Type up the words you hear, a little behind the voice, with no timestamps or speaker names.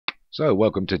So,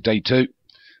 welcome to day 2 of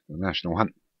the National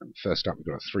Hunt. And first up, we've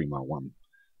got a 3-mile one,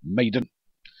 Maiden.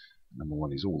 Number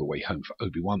 1 is All the Way Home for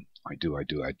Obi-Wan. I do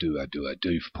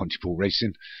for Pontypool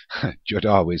Racing.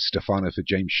 Jodar with Stefano for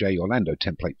James Shea. Orlando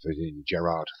Template for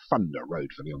Gerard. Thunder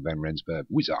Road for Leon Van Rensburg.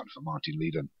 Wizard for Martin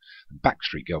Leedon. And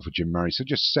Backstreet Girl for Jim Murray. So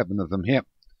just 7 of them here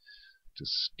to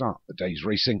start the day's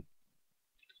racing.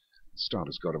 The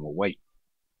starter's got them away.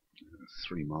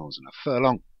 3 miles and a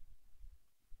furlong.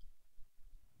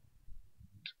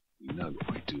 We know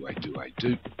I do.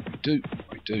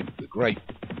 The great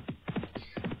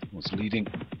was leading.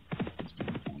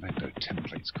 Orlando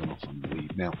Template's gone off on the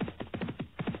lead now.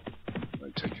 They're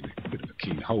taking a bit of a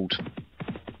keen hold.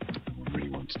 No one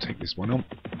really wanted to take this one on.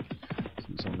 So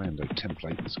it's Orlando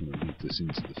Template that's going to lead this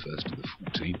into the first of the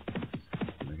 14.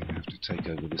 And they're going to have to take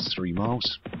over this 3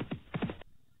 miles.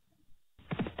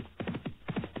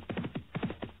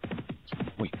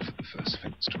 Wait for the first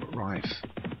fence to arrive.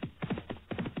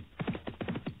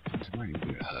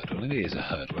 It is a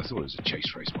hurdle. I thought it was a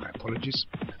chase race. My apologies.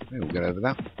 They all get over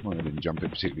that. One that didn't jump it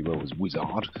particularly well was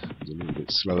Wizard. It was a little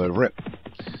bit slow over it.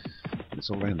 This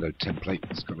Orlando Template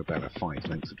has got about a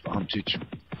 5-length advantage.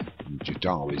 And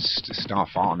Jadar is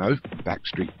Stefano,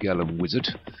 Backstreet Girl and Wizard,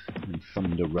 and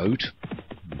Thunder Road.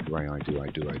 And Grey, I do.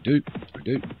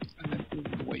 And then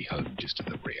All the Way Home just to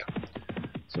the rear.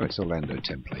 So it's Orlando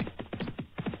Template.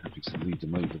 Happy to lead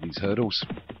them over these hurdles.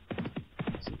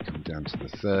 So they come down to the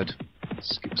 3rd.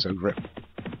 Skips over it.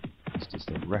 As does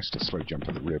the rest. A slow jump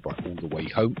at the rear by All the Way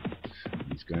Home.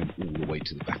 He's going all the way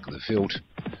to the back of the field.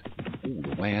 And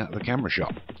all the way out of the camera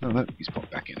shot. Oh no, he's popped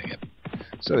back in again.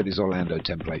 So it is Orlando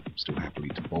Template. Still happily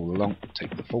to bowl along.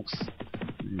 Take the 4th.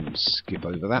 And skip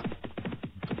over that.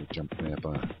 Got a jump there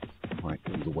by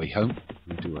All the Way Home.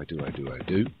 I do.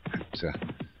 And,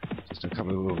 just a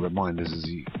couple of little reminders as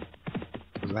he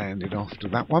landed after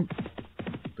that one.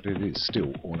 But it is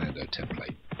still Orlando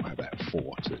Template. By about 4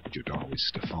 to Jodar with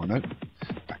Stefano,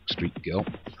 Backstreet Girl,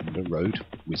 Thunder Road,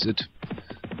 Wizard,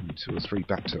 and 2 or 3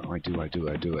 back to I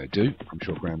do. I'm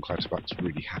sure Graham Clatterbuck's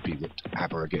really happy that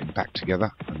ABBA are getting back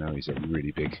together. I know he's a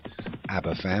really big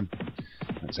ABBA fan.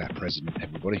 That's our president,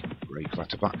 everybody, Ray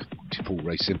Clatterbuck, Pontypool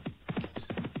Racing.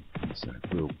 He's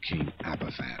a real keen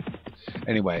ABBA fan.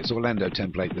 Anyway, it's Orlando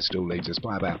Template that still leads us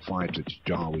by about 5 to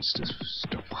Jodar with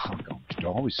Stefano.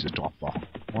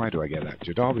 Why do I get that?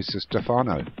 Jodar with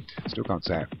Stefano. Still can't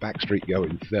say it. Backstreet Girl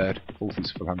in 3rd. 4th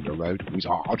is Thunder Road.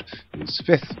 Wizard is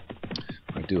 5th.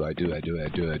 I do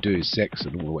is 6th,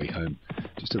 and All the Way Home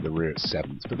just at the rear at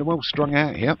 7th. But they're well strung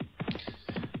out here,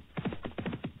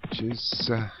 which is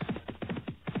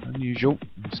unusual.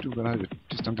 We've still got over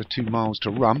just under 2 miles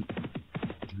to run.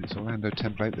 It's Orlando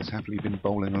Template that's happily been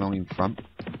bowling along in front.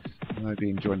 And they're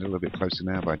being joined a little bit closer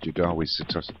now by Jodar with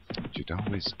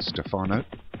Stefano.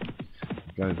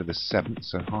 Go over the 7th,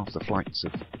 so half the flights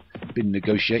have been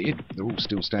negotiated. They're all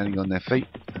still standing on their feet,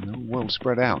 and they're all well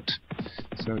spread out.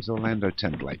 So it's Orlando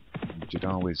Template,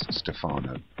 Jodar with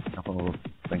Stefano. A couple of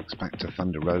lengths back to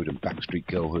Thunder Road and Backstreet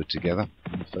Girl who are together.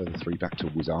 And a further 3 back to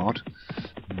Wizard.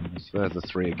 And a further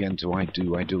 3 again to I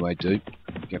do.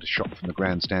 Get a shot from the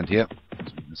grandstand here.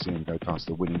 So you can see him go past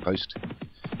the winning post.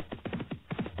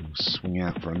 We'll swing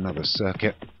out for another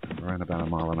circuit, around about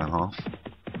 1.5 miles.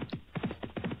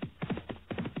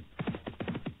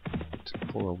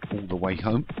 Poor old All the Way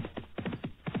Home.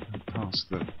 And past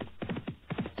the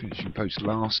finishing post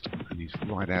last, and he's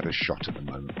right out of shot at the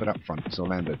moment. But up front, it's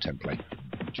Orlando Template.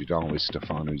 Jodar with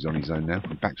Stefano, who's on his own now.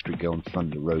 From Backstreet Girl and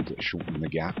Thunder Road that shorten the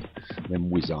gap. Then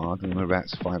Wizard, and about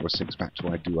 5 or 6 back to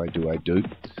I do.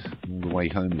 All the Way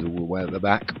Home is all the way at the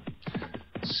back.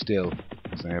 Still,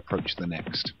 as they approach the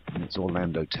next, and it's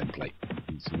Orlando Template.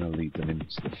 He's going to lead them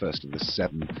into the first of the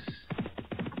 7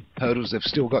 hurdles they've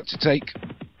still got to take.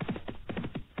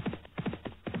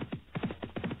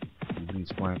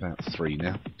 He's by about 3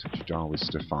 now to Jodar with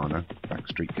Stefano,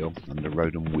 Backstreet Girl, Thunder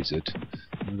Road and Wizard.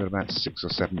 And we've got about 6 or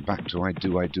 7 back to I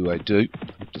do.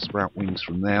 Have to sprout wings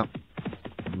from there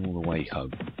and All the Way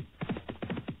Home.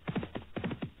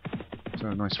 So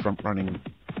a nice front running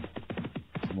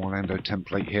from Orlando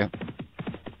Template here.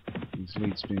 His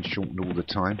lead's been shortened all the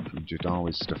time from Jodar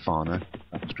with Stefano.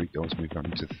 Backstreet Girls move up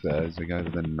into 3rd, they go to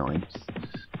the 9th.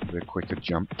 They're quicker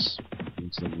jumps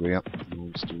into the rear, they're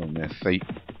all still on their feet.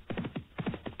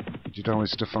 Jodar with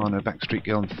Stefano, Backstreet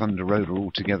Girl and Thunder Road are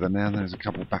all together now. There's a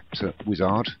couple back to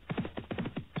Wizard.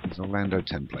 There's Orlando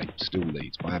Template, still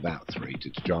leads by about 3 to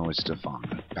Jodar with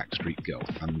Stefano, Backstreet Girl,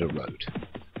 Thunder Road,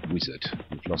 Wizard.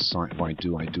 We've lost sight of I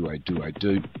do,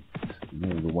 and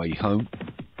All the Way Home.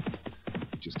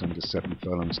 Just under 7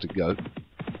 furlongs to go.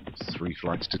 3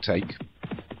 flights to take.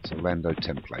 It's Orlando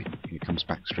Template. Here comes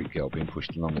Backstreet Girl being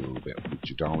pushed along a little bit with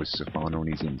Jadawa Stefano on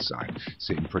his inside.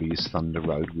 Sitting pretty is Thunder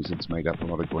Road. Wizard's made up a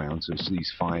lot of ground, so it's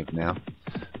these 5 now.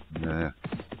 And,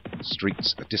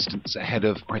 Streets a distance ahead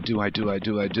of I Do,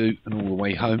 and all the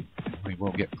way home. May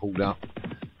well get pulled up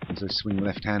as they swing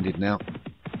left-handed now.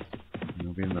 And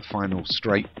they'll be in the final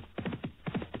straight.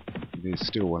 It is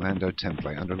still Orlando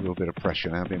Template under a little bit of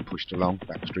pressure now, being pushed along.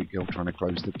 Backstreet Girl trying to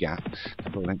close the gap. A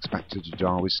couple of lengths back to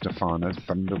Jadawa Stefano.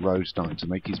 Thunder Road starting to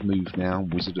make his move now.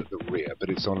 Wizard at the rear, but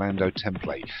it's Orlando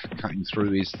Template. Cutting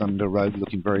through is Thunder Road,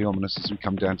 looking very ominous as we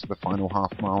come down to the final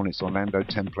half mile, and it's Orlando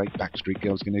Template. Backstreet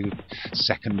Girl's going to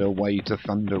second her way to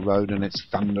Thunder Road, and it's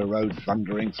Thunder Road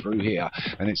thundering through here.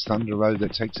 And it's Thunder Road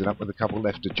that takes it up with a couple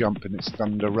left to jump, and it's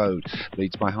Thunder Road.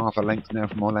 Leads by half a length now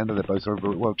from Orlando. They're both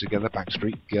over it well together.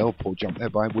 Backstreet Girl, poor jump there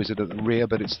by Wizard at the rear,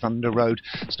 but it's Thunder Road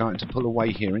starting to pull away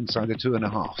here inside the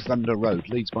 2.5. Thunder Road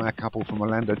leads by a couple from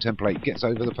Orlando Template, gets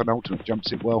over the penultimate,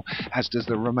 jumps it well, as does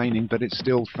the remaining, but it's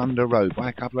still Thunder Road by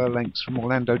a couple of lengths from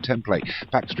Orlando Template.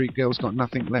 Backstreet Girl's got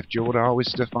nothing left. Jordan with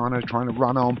Stefano trying to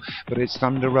run on, but it's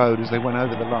Thunder Road as they went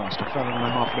over the last. A furlong and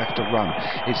a half left to run.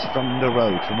 It's Thunder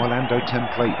Road from Orlando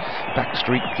Template.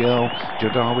 Backstreet Girl,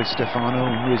 Jordan with Stefano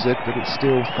and Wizard, but it's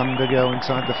still Thunder Girl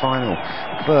inside the final.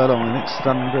 Furlong, and it's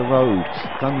Thunder Road.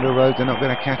 Thunder Road, they're not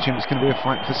going to catch him. It's going to be a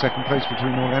fight for second place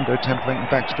between Orlando Template and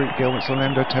Backstreet Girl. It's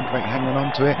Orlando Template hanging on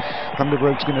to it. Thunder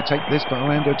Road's going to take this, but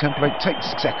Orlando Template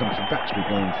takes second from Backstreet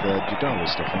Girl in third. Jadawa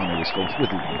Stefano was fourth, with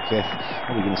fifth.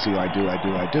 Are we going to see I Do?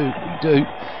 We do.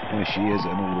 There she is,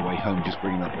 and all the way home, just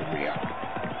bringing up the rear.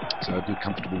 So a good,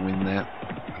 comfortable win there.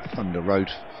 Thunder Road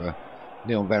for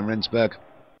Neil Van Rensburg.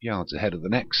 Yards ahead of the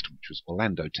next, which was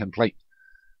Orlando Template.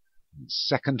 And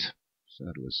second,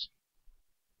 third was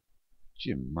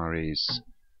Jim Murray's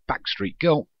Backstreet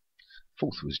Girl.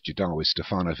 Fourth was Jadawa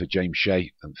Stefano for James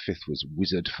Shea, and fifth was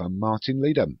Wizard for Martin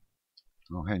Leadham.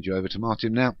 I'll hand you over to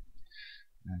Martin now,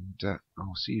 and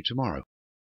I'll see you tomorrow.